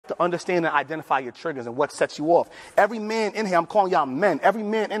understand and identify your triggers and what sets you off. Every man in here, I'm calling y'all men, every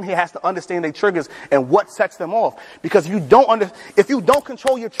man in here has to understand their triggers and what sets them off. Because if you don't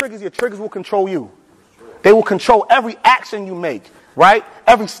control your triggers will control you. They will control every action you make, right?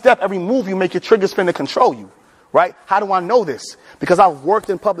 Every step, every move you make, your triggers finna control you, right? How do I know this? Because I've worked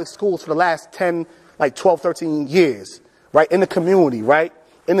in public schools for the last 12, 13 years, right? In the community, right?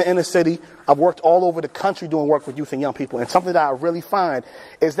 In the inner city. I've worked all over the country doing work with youth and young people. And something that I really find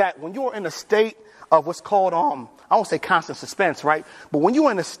is that when you're in a state of what's called, I won't say constant suspense, right? But when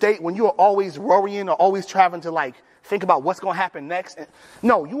you're in a state when you're always worrying or always having to think about what's going to happen next.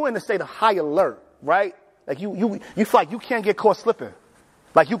 No, you're in a state of high alert, right? Like you feel like you can't get caught slipping.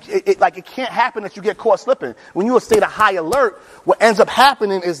 It can't happen that you get caught slipping. When you're in a state of high alert, what ends up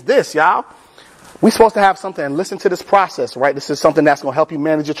happening is this, y'all. We're supposed to have something, and listen to this process, right? This is something that's going to help you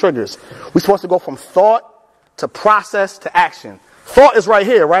manage your triggers. We're supposed to go from thought to process to action. Thought is right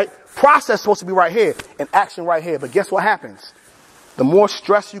here, right? Process is supposed to be right here, and action right here. But guess what happens? The more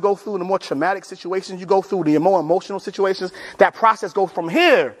stress you go through, the more traumatic situations you go through, the more emotional situations, that process goes from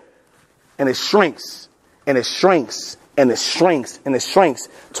here, and it shrinks, and it shrinks, and it shrinks, and it shrinks,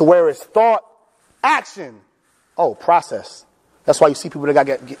 to where it's thought, action. Oh, process. That's why you see people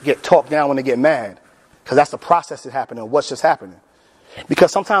that get talked down when they get mad. Because that's the process that's happening, what's just happening.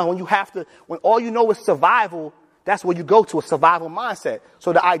 Because sometimes when all you know is survival, that's where you go to, a survival mindset.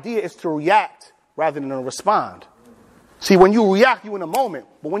 So the idea is to react rather than to respond. See, when you react, you're in a moment.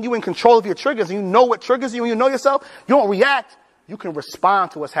 But when you're in control of your triggers and you know what triggers you and you know yourself, you don't react, you can respond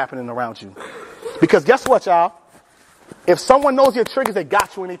to what's happening around you. Because guess what, y'all? If someone knows your triggers, they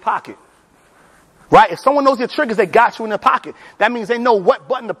got you in their pocket. Right? If someone knows your triggers, they got you in their pocket. That means they know what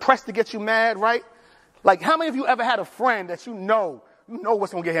button to press to get you mad, right? Like, how many of you ever had a friend that you know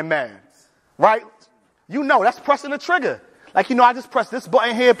what's going to get him mad? Right? You know, that's pressing the trigger. Like, I just press this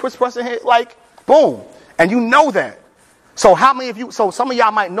button here, pressing here, boom. And you know that. So some of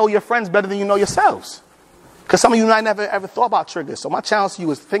y'all might know your friends better than you know yourselves. Because some of you might never ever thought about triggers. So my challenge to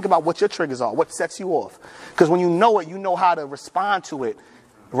you is think about what your triggers are, what sets you off. Because when you know it, you know how to respond to it.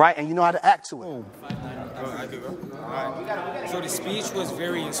 Right? And you know how to act to it. So the speech was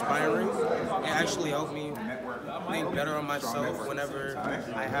very inspiring. It actually helped me think better on myself whenever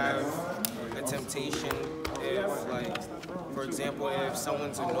I have a temptation. If, for example, if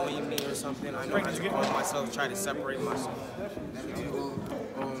someone's annoying me or something, I know how to calm myself, try to separate myself.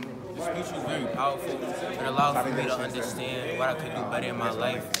 The speech was very powerful. It allowed for me to understand what I could do better in my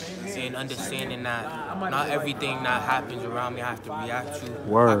life, and understanding that not everything that happens around me I have to react to.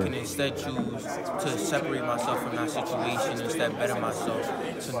 Word. I can instead choose to separate myself from that situation, instead better myself,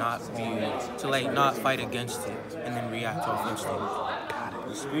 to not fight against it and then react against it.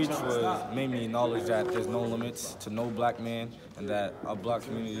 The speech made me acknowledge that there's no limits to no black man, and that our black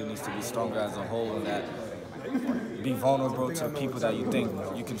community needs to be stronger as a whole, and that be vulnerable to the people that you think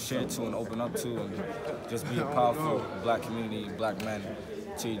you can share to and open up to, and just be a powerful black community, black men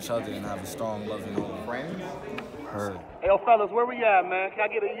to each other, and have a strong, loving home. Heard. Hey, yo, fellas, where we at, man? Can I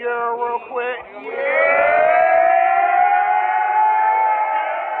get a year real quick? Yeah!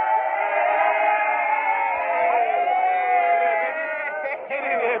 Get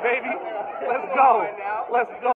in there, baby. Let's go. Let's go.